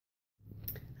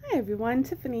Hi everyone,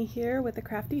 Tiffany here with The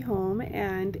Crafty Home,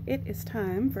 and it is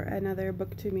time for another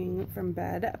Booktubing from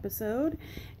Bed episode.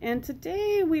 And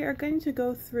today we are going to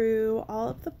go through all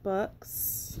of the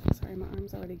books. Sorry, my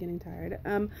arm's already getting tired.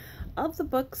 All of the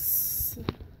books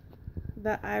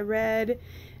that I read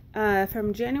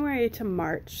from January to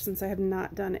March, since I have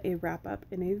not done a wrap-up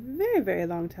in a very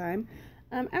long time.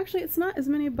 Actually, it's not as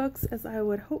many books as I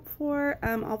would hope for,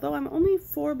 although I'm only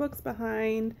 4 books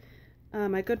behind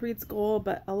my Goodreads goal,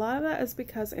 but a lot of that is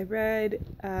because I read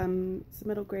some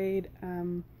middle grade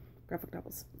graphic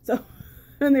novels. So,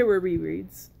 and they were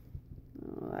rereads.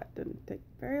 Oh, that didn't take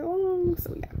very long,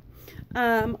 so yeah.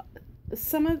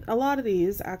 A lot of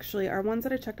these actually are ones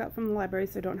that I checked out from the library,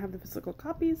 so I don't have the physical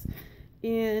copies.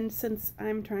 And since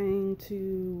I'm trying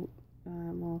to,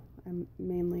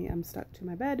 I'm stuck to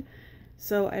my bed,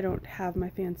 so I don't have my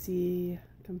fancy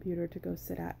computer to go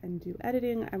sit at and do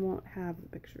editing. I won't have the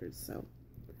pictures, so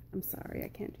I'm sorry I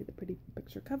can't do the pretty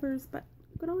picture covers, but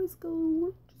you can always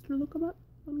go just look them up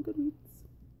on Goodreads.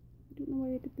 I don't know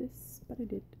why I did this, but I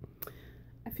did.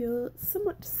 I feel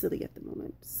somewhat silly at the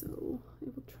moment, so I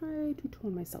will try to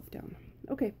tone myself down.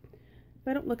 Okay, if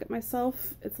I don't look at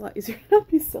myself, it's a lot easier to not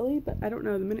be silly, but I don't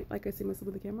know, the minute like I see myself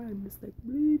with the camera, I'm just like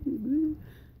blah, blah, blah.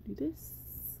 Do this.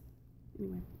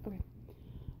 Anyway, okay.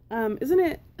 Isn't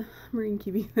it Maureen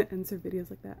Keevy that ends her videos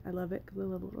like that? I love it because I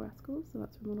love Little Rascals, so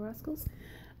that's from Little Rascals.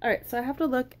 Alright, so I have to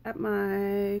look at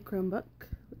my Chromebook,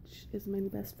 which is my new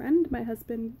best friend. My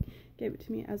husband gave it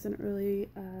to me as an early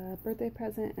birthday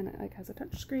present, and it like has a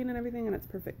touch screen and everything, and it's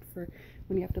perfect for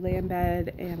when you have to lay in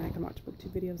bed, and I can watch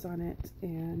booktube videos on it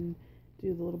and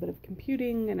do a little bit of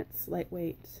computing, and it's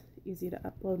lightweight, easy to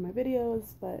upload my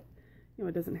videos, but you know,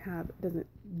 it doesn't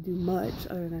do much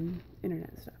other than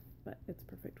internet stuff. But it's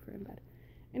perfect for in bed.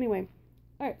 Anyway,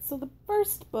 alright, so the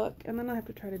first book, and then I'll have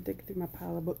to try to dig through my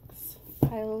pile of books.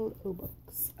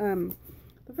 The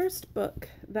first book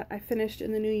that I finished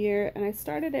in the new year, and I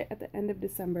started it at the end of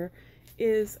December,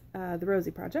 is The Rosie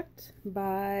Project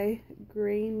by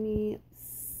Graeme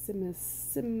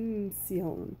Simsion.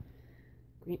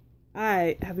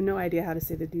 I have no idea how to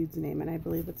say the dude's name, and I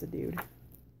believe it's a dude.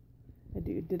 A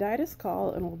dude. Did I just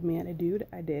call an old man a dude?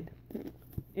 I did.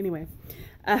 Anyway,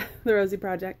 The Rosie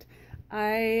Project.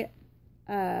 I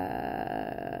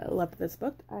loved this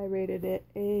book. I rated it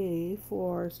a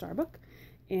 4-star book,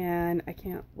 and I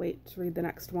can't wait to read the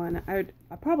next one.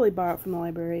 I'll probably borrow it from the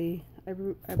library. I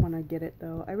want to get it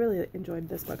though. I really enjoyed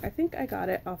this book. I think I got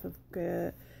it off of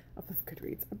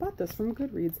Goodreads. I bought this from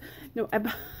Goodreads. No, I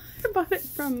bought it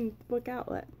from Book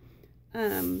Outlet.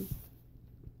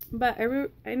 But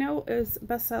I know it was a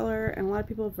bestseller, and a lot of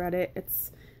people have read it.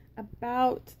 It's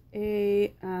about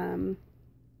a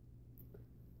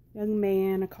young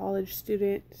man, a college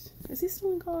student. Is he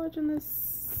still in college in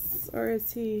this? Or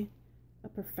is he a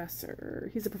professor?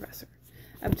 He's a professor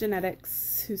of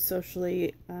genetics who's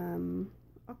socially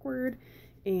awkward,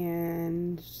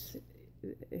 and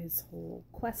his whole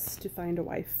quest to find a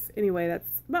wife. Anyway,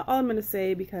 that's about all I'm going to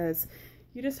say, because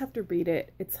you just have to read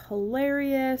it. It's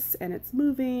hilarious, and it's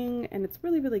moving, and it's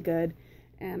really good,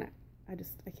 and I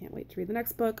can't wait to read the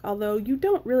next book, although you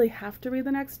don't really have to read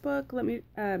the next book.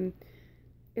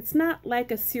 It's not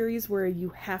like a series where you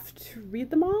have to read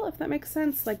them all, if that makes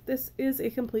sense. Like, this is a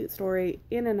complete story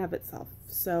in and of itself,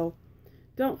 so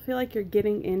don't feel like you're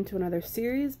getting into another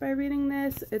series by reading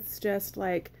this. It's just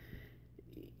like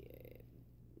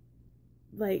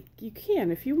you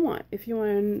can if you want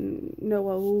to know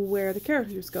where the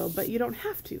characters go, but you don't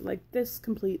have to. Like, this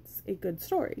completes a good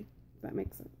story, if that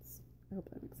makes sense. I hope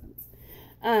that makes sense.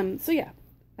 So yeah,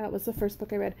 that was the first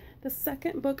book I read. The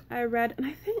second book I read, and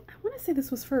I want to say this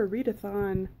was for a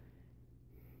readathon,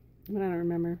 but I don't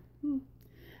remember,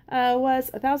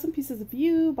 was 1,000 Pieces of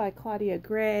You by Claudia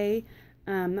Gray.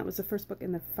 That was the first book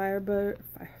in the Firebird,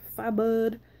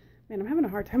 man, I'm having a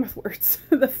hard time with words.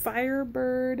 The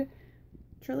Firebird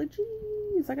trilogy?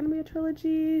 Is that going to be a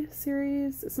trilogy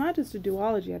series? It's not just a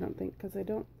duology, I don't think, because I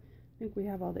don't think we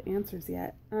have all the answers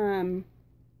yet.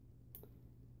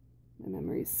 My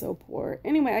memory's so poor.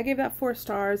 Anyway, I gave that 4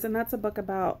 stars, and that's a book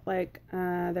about, like,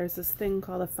 there's this thing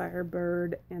called a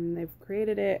Firebird, and they've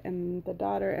created it, and the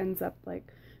daughter ends up,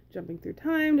 like, jumping through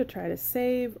time to try to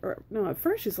save, or, no, at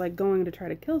first she's, like, going to try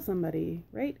to kill somebody,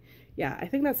 right? Yeah, I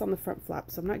think that's on the front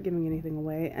flap, so I'm not giving anything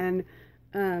away, and,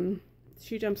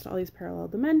 she jumps to all these parallel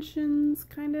dimensions,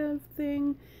 kind of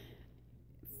thing.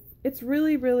 It's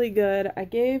really good. I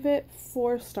gave it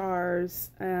 4 stars.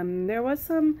 There was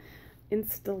some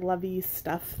insta-lovey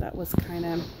stuff that was kind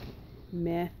of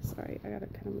meh. Sorry, I gotta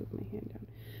kind of move my hand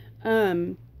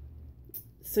down.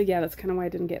 So yeah, that's kind of why I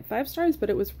didn't get 5 stars, but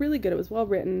it was really good. It was well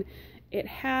written. It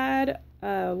had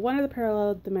one of the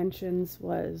parallel dimensions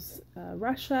was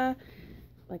Russia,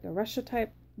 like a Russia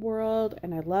type world,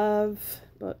 and I love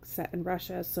books set in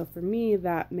Russia, so for me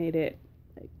that made it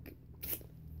like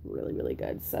really, really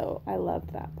good. So I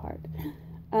loved that part.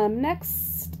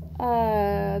 Next,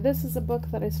 this is a book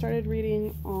that I started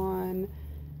reading on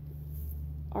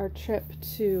our trip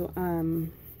to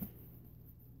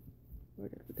where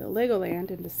did we go?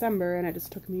 Legoland in December, and it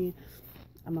just took me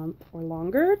a month or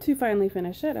longer to finally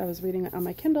finish it. I was reading it on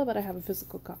my Kindle, but I have a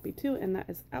physical copy too, and that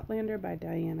is Outlander by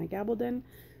Diana Gabaldon.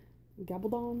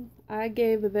 I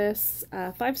gave this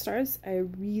 5 stars. I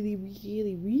really,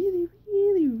 really, really,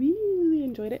 really, really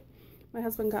enjoyed it. My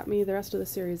husband got me the rest of the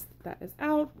series that is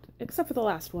out, except for the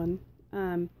last one,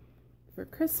 for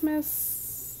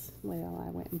Christmas. Well,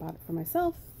 I went and bought it for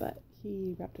myself, but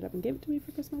he wrapped it up and gave it to me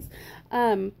for Christmas.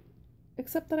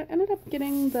 Except that I ended up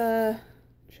getting the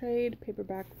trade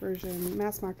paperback version,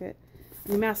 mass market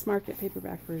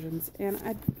paperback versions, and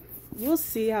we'll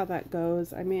see how that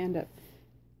goes. I may end up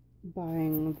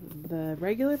buying the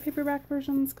regular paperback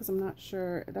versions because I'm not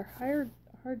sure. They're hard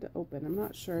to open. I'm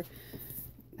not sure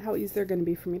how easy they're going to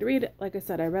be for me to read. Like I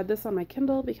said, I read this on my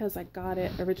Kindle because I got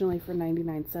it originally for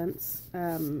 99 cents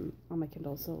on my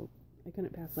Kindle, so I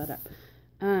couldn't pass that up.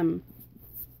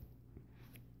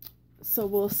 So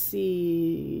we'll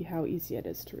see how easy it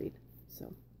is to read.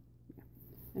 So yeah,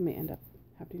 I may end up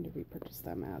having to repurchase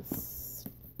them as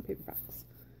paperbacks,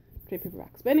 trade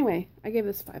paperbacks. But anyway, I gave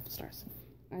this 5 stars.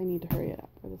 I need to hurry it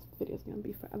up or this video is going to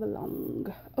be forever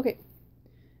long. Okay,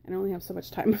 and I only have so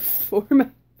much time before my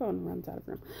phone runs out of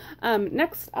room.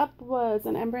 Next up was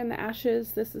An Ember in the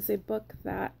Ashes. This is a book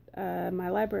that my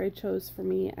library chose for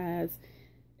me as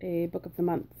a book of the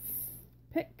month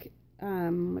pick,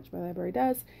 which my library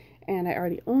does, and I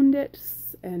already owned it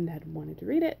and had wanted to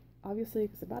read it, obviously,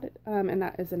 because I bought it, and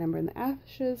that is An Ember in the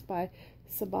Ashes by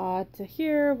Sabah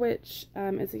Tahir, which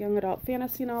is a young adult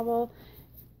fantasy novel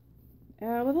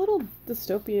with a little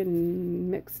dystopian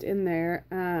mixed in there.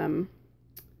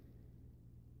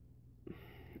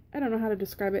 I don't know how to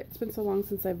describe it. It's been so long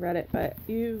since I've read it, but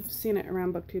you've seen it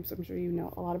around Booktube, so I'm sure you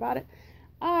know a lot about it.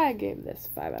 I gave this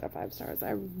 5 out of 5 stars. I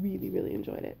really, really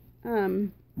enjoyed it.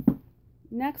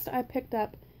 Next, I picked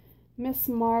up Miss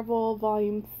Marvel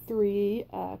Volume 3,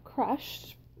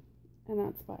 Crushed, and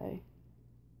that's by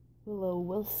Willow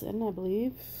Wilson, I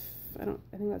believe. I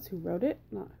think that's who wrote it,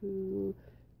 not who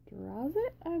draws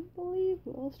it, I believe,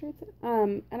 who illustrates it.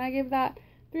 And I gave that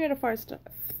 3 out of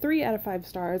 5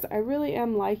 stars. I really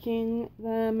am liking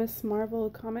the Miss Marvel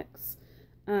comics.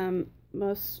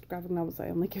 Most graphic novels I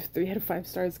only give 3 out of 5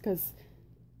 stars because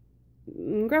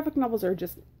graphic novels are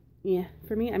just, yeah,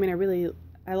 for me. I mean,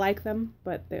 I like them,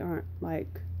 but they aren't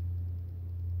like,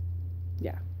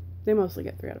 yeah, they mostly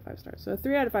get 3 out of 5 stars. So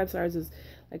 3 out of 5 stars is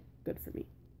like good for me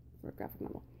for a graphic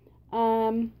novel.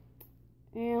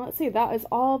 And let's see, that is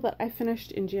all that I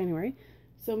finished in January.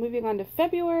 So moving on to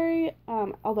February,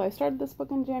 although I started this book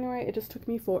in January, it just took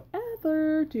me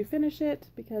forever to finish it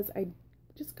because I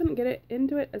just couldn't get it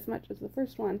into it as much as the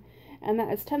first one. And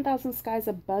that is 10,000 Skies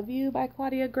Above You by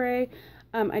Claudia Gray.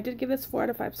 I did give this 4 out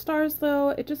of 5 stars though.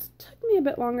 It just took me a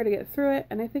bit longer to get through it,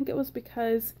 and I think it was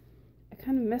because I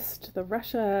kind of missed the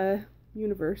Russia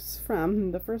universe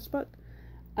from the first book.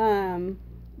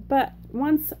 But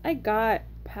once I got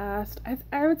past,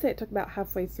 I would say it took about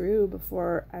halfway through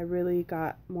before I really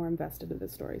got more invested in the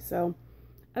story. So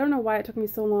I don't know why it took me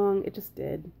so long. It just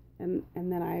did, and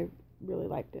then I really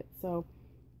liked it. So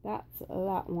that's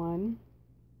that one.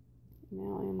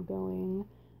 Now I'm going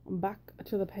back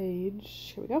to the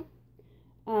page. Here we go.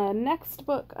 Next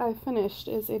book I finished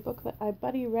is a book that I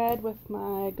buddy read with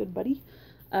my good buddy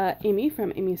Amy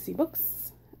from Amy C Books.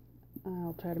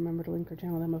 I'll try to remember to link her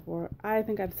channel down before. I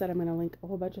think I've said I'm going to link a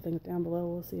whole bunch of things down below.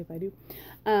 We'll see if I do.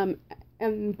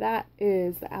 And that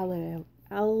is The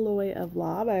Alloy of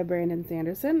Law by Brandon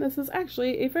Sanderson. This is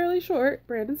actually a fairly short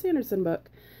Brandon Sanderson book.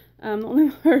 The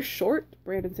only other short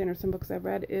Brandon Sanderson books I've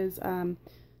read is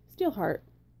Steelheart.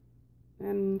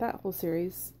 And that whole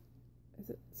series. Is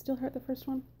it Steelheart the first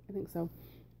one? I think so.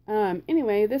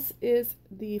 Anyway, this is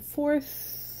the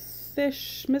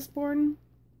 4th-ish Mistborn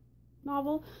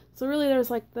novel. So really there's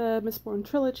like the Mistborn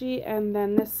trilogy, and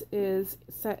then this is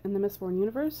set in the Mistborn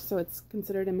universe, so it's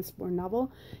considered a Mistborn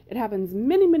novel. It happens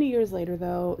many, many years later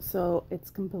though, so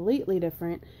it's completely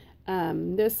different.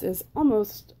 This is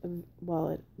almost,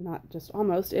 well, not just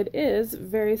almost, it is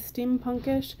very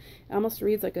steampunkish. It almost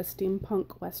reads like a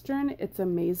steampunk western. It's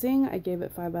amazing. I gave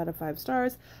it 5 out of 5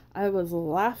 stars. I was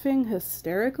laughing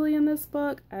hysterically in this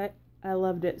book. I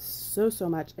loved it so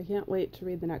much. I can't wait to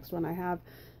read the next one. I have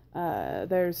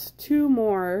There's 2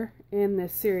 more in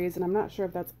this series, and I'm not sure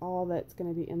if that's all that's going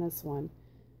to be in this one.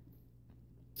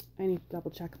 I need to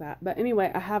double check that. But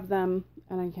anyway, I have them,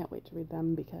 and I can't wait to read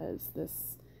them because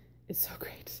this is so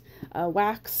great.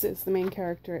 Wax is the main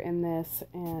character in this,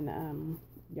 and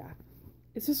yeah,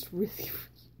 it's just really,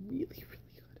 really,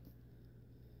 really good.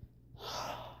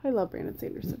 I love Brandon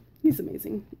Sanderson. He's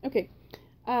amazing. Okay,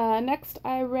 next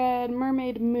I read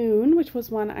Mermaid Moon, which was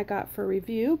one I got for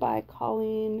review by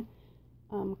Colleen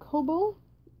Coble,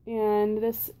 and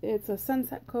it's a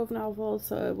Sunset Cove novel,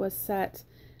 so it was set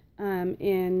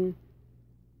in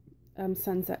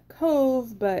Sunset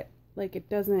Cove, but like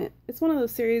it's one of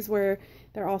those series where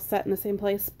they're all set in the same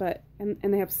place, but and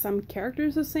they have some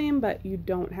characters the same, but you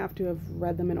don't have to have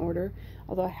read them in order,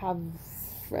 although I have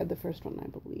read the first one, I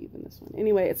believe, in this one.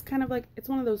 Anyway, it's kind of like, it's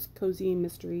one of those cozy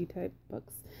mystery type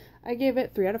books. I gave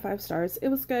it 3 out of 5 stars. It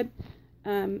was good.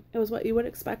 It was what you would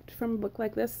expect from a book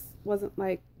like this. Wasn't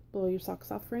like blow your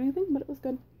socks off or anything, but it was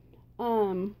good.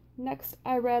 Next,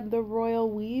 I read The Royal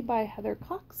We by Heather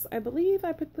Cox. I believe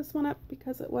I picked this one up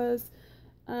because it was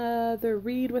the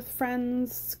Read with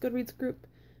Friends Goodreads group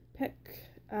pick,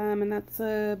 and that's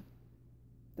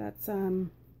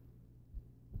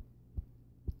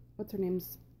what's her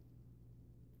name's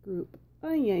group?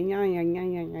 Oh yeah.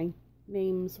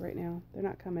 Names right now, they're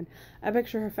not coming. I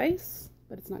picture her face,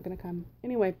 but it's not gonna come.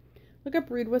 Anyway, look up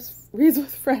Reads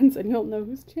with Friends, and you'll know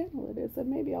whose channel it is, and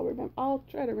maybe I'll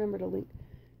try to remember to link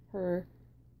her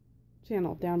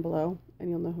channel down below, and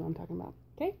you'll know who I'm talking about.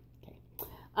 Okay.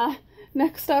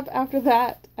 Next up, after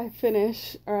that, I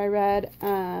read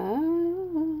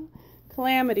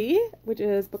Calamity, which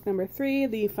is book number 3,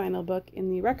 the final book in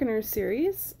the Reckoner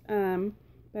series,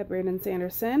 by Brandon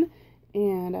Sanderson.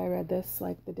 And I read this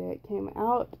like the day it came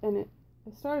out, and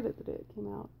I started it the day it came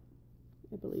out,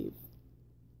 I believe.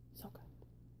 So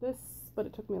good. But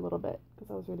it took me a little bit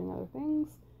because I was reading other things.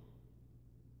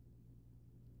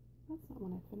 That's not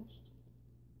when I finished.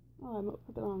 Oh, I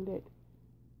put the wrong date.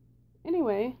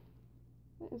 Anyway,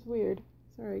 that is weird.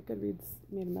 Sorry, Goodreads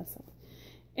made a mess up.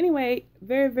 Anyway,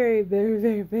 very, very, very,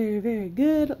 very, very, very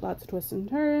good. Lots of twists and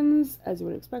turns, as you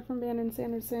would expect from Brandon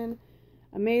Sanderson.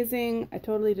 Amazing. I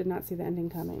totally did not see the ending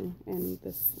coming, and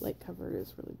this like cover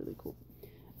is really, really cool.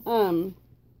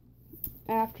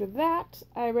 After that,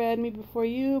 I read Me Before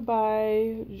You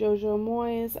by Jojo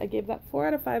Moyes. I gave that 4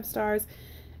 out of 5 stars.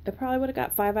 It probably would have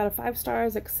got 5 out of 5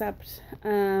 stars, except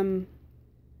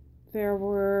there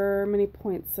were many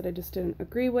points that I just didn't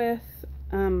agree with.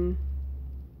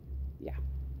 Yeah,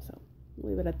 so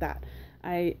leave it at that.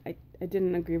 I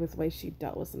didn't agree with the way she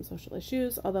dealt with some social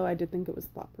issues, although I did think it was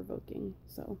thought-provoking.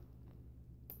 So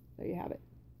there you have it.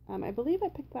 I believe I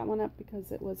picked that one up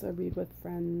because it was a Read with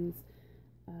Friends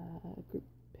group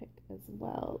pick as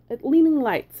well. Leaning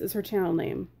Lights is her channel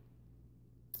name.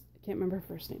 I can't remember her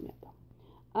first name yet, though.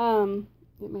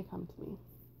 It may come to me.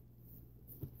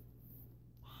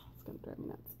 It's gonna drive me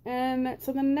nuts. And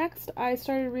so the next, I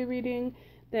started rereading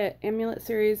the Amulet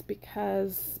series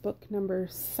because book number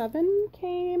 7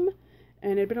 came,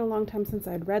 and it had been a long time since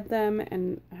I'd read them,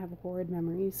 and I have a horrid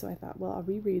memory, so I thought, well, I'll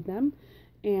reread them.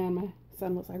 And my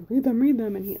son was like, read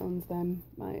them, and he owns them.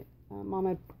 My mom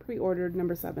had pre-ordered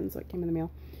number 7, so it came in the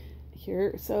mail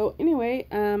here. So anyway,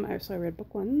 I read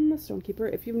book 1, The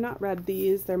Stonekeeper. If you've not read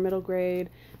these, they're middle grade.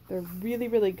 They're really,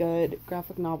 really good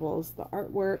graphic novels. The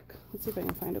artwork, let's see if I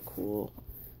can find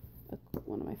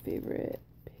one of my favorite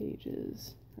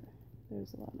pages.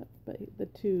 There's a lot of, but the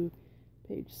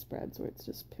 2-page spreads where it's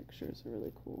just pictures are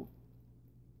really cool.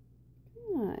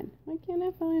 Come on, why can't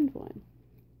I find one?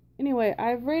 Anyway,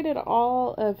 I've rated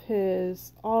all of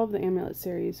the Amulet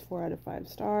series 4 out of 5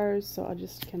 stars, so I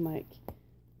just can like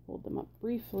hold them up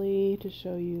briefly to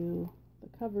show you the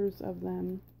covers of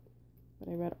them. But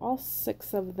I read all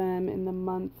 6 of them in the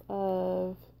month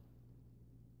of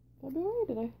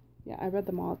February, Yeah, I read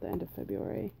them all at the end of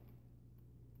February.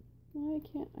 Why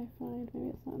can't I find,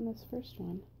 maybe it's not in this first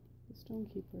one, The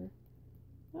Stonekeeper. I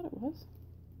thought it was.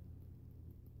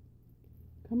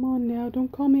 Come on now,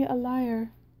 don't call me a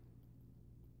liar.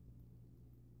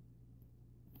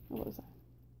 What was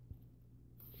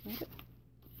that?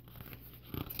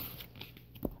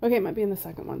 Okay, it might be in the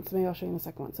second one, so maybe I'll show you in the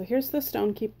second one. So here's The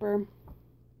Stonekeeper.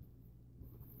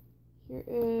 Here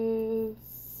is,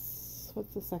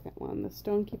 what's the second one? The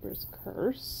Stonekeeper's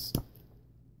Curse.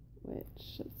 Which,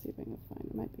 let's see if I can find,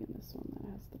 it might be in this one that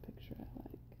has the picture I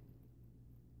like.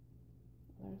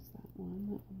 There's that one.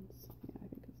 That one's, yeah, I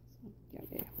think it's this one.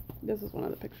 Yeah. This is one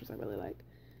of the pictures I really like.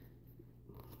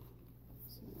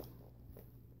 So,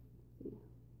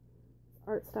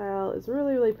 art style is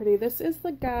really, really pretty. This is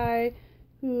the guy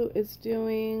who is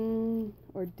doing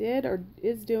or did or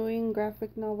is doing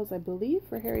graphic novels, I believe,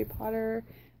 for Harry Potter.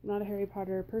 I'm not a Harry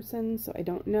Potter person, so I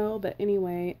don't know. But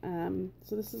anyway,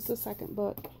 so this is the second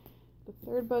book. The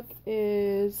third book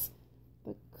is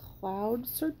The Cloud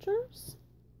Searchers.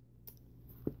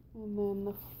 And then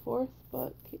the fourth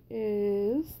book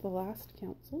is The Last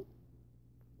Council.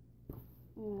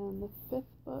 And the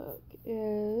fifth book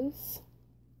is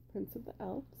Prince of the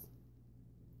Elves.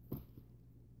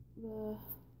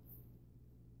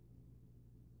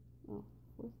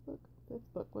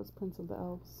 Fifth book was Prince of the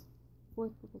Elves.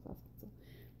 Fourth book was Last Council.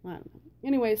 I don't know.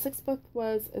 Anyway, sixth book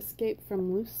was Escape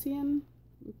from Lucian.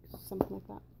 Something like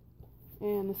that.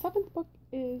 And the seventh book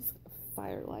is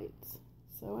Firelight.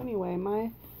 So anyway,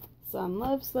 my son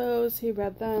loves those. He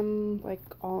read them like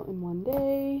all in one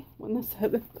day. When the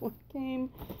seventh one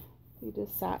came, he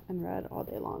just sat and read all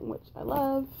day long, which I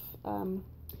love. And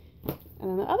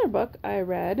then the other book I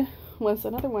read was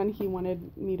another one he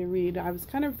wanted me to read. I was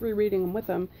kind of rereading them with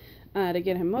him to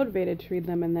get him motivated to read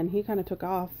them, and then he kind of took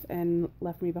off and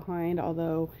left me behind,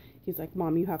 although he's like,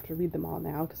 Mom, you have to read them all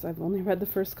now, because I've only read the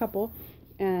first couple,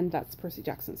 and that's Percy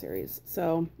Jackson series.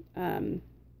 So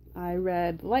I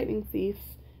read The Lightning Thief,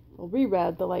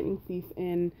 reread The Lightning Thief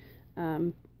at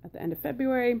the end of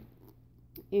February,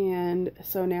 and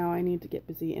so now I need to get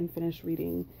busy and finish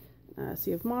reading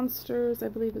Sea of Monsters, I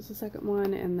believe is the second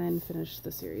one, and then finish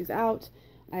the series out.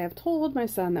 I have told my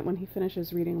son that when he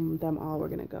finishes reading them all, we're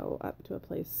going to go up to a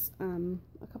place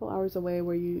a couple hours away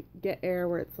where you get air,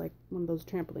 where it's like one of those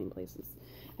trampoline places,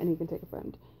 and he can take a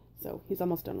friend. So he's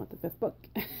almost done with the fifth book,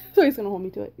 so he's going to hold me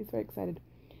to it. He's very excited.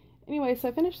 Anyway, so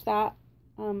I finished that.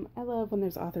 I love when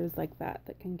there's authors like that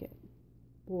can get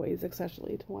boys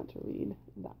especially to want to read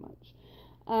that much.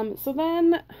 So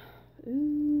then,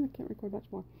 I can't record much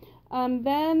more.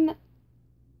 Then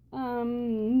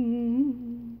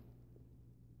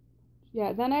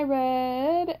I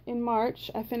read in March,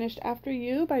 I finished After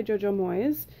You by Jojo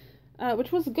Moyes,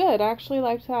 which was good. I actually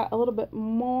liked that a little bit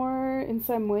more in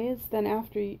some ways than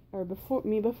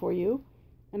Before You.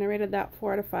 And I rated that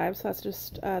 4 out of 5, so that's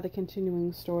just the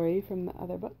continuing story from the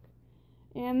other book.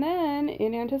 And then,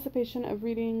 in anticipation of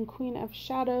reading Queen of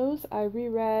Shadows, I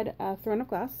reread Throne of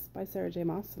Glass by Sarah J.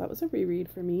 Maas, so that was a reread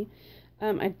for me.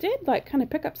 I did kind of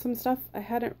pick up some stuff I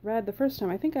hadn't read the first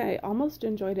time. I think I almost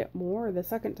enjoyed it more the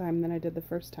second time than I did the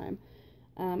first time.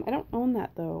 I don't own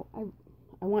that, though.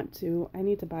 I want to. I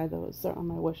need to buy those. They're on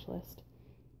my wish list.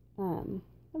 I have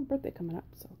a birthday coming up,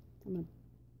 so I'm going to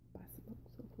buy some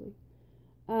books,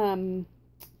 hopefully.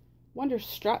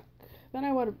 Wonderstruck. Then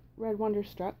I would have read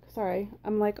Wonderstruck. Sorry,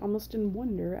 I'm almost in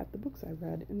wonder at the books I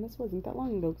read, and this wasn't that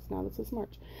long ago, because now this is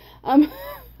March. I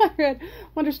read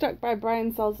Wonderstruck by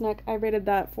Brian Selznick. I rated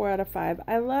that 4 out of 5.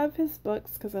 I love his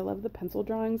books because I love the pencil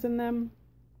drawings in them.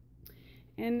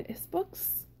 And his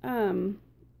books,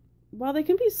 while they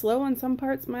can be slow in some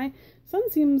parts, my son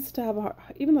seems to have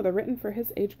even though they're written for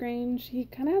his age range, he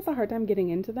kind of has a hard time getting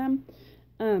into them.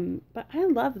 But I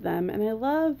love them, and I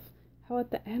love how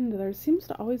at the end there seems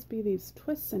to always be these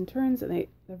twists and turns, and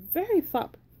they're very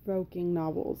thought-provoking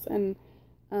novels, and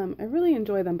I really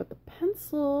enjoy them, but the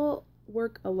pencil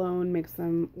work alone makes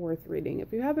them worth reading.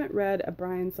 If you haven't read a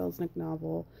Brian Selznick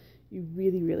novel, you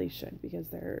really, really should, because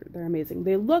they're amazing.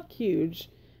 They look huge,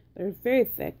 they're very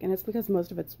thick, and it's because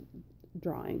most of it's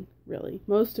drawing, really.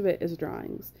 Most of it is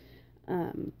drawings,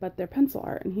 but they're pencil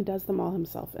art, and he does them all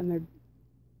himself, and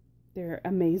they're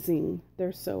amazing.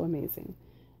 They're so amazing.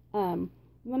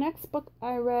 The next book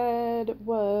I read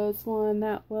was one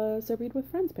that was a Read with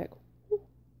Friends pick.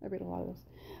 I read a lot of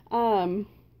those.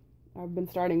 I've been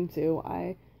starting to.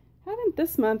 I haven't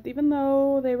this month, even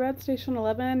though they read Station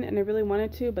 11 and I really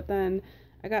wanted to, but then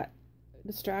I got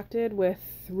distracted with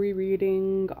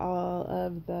rereading all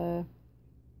of the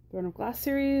Throne of Glass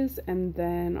series and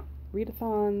then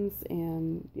readathons,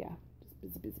 and yeah,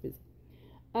 just busy.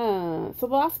 So the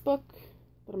last book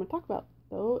that I'm going to talk about,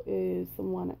 though, is the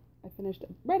one I finished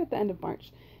right at the end of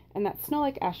March, and that's Snow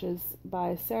Like Ashes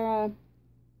by Sarah.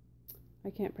 I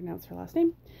can't pronounce her last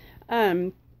name.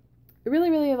 I really,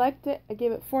 really liked it. I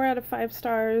gave it 4 out of 5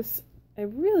 stars. I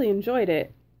really enjoyed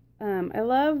it. I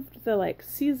loved the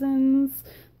seasons,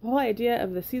 the whole idea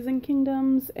of the season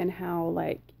kingdoms, and how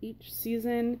each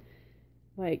season,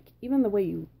 even the way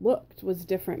you looked was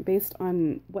different based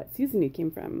on what season you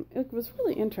came from. It was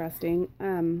really interesting.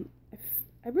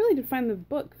 I really did find the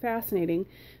book fascinating,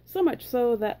 so much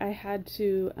so that I had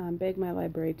to beg my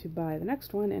library to buy the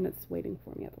next one, and it's waiting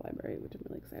for me at the library, which I'm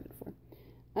really excited for.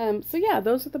 So yeah,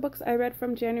 those are the books I read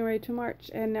from January to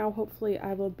March, and now hopefully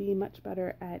I will be much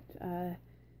better at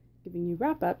giving you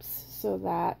wrap-ups so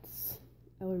that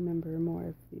I'll remember more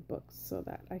of the books so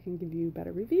that I can give you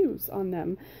better reviews on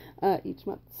them each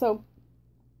month. So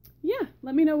yeah,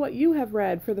 let me know what you have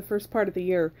read for the first part of the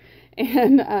year,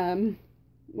 and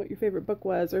what your favorite book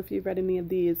was, or if you've read any of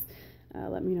these.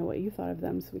 Let me know what you thought of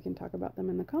them so we can talk about them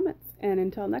in the comments. And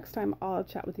until next time, I'll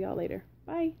chat with y'all later.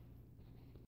 Bye!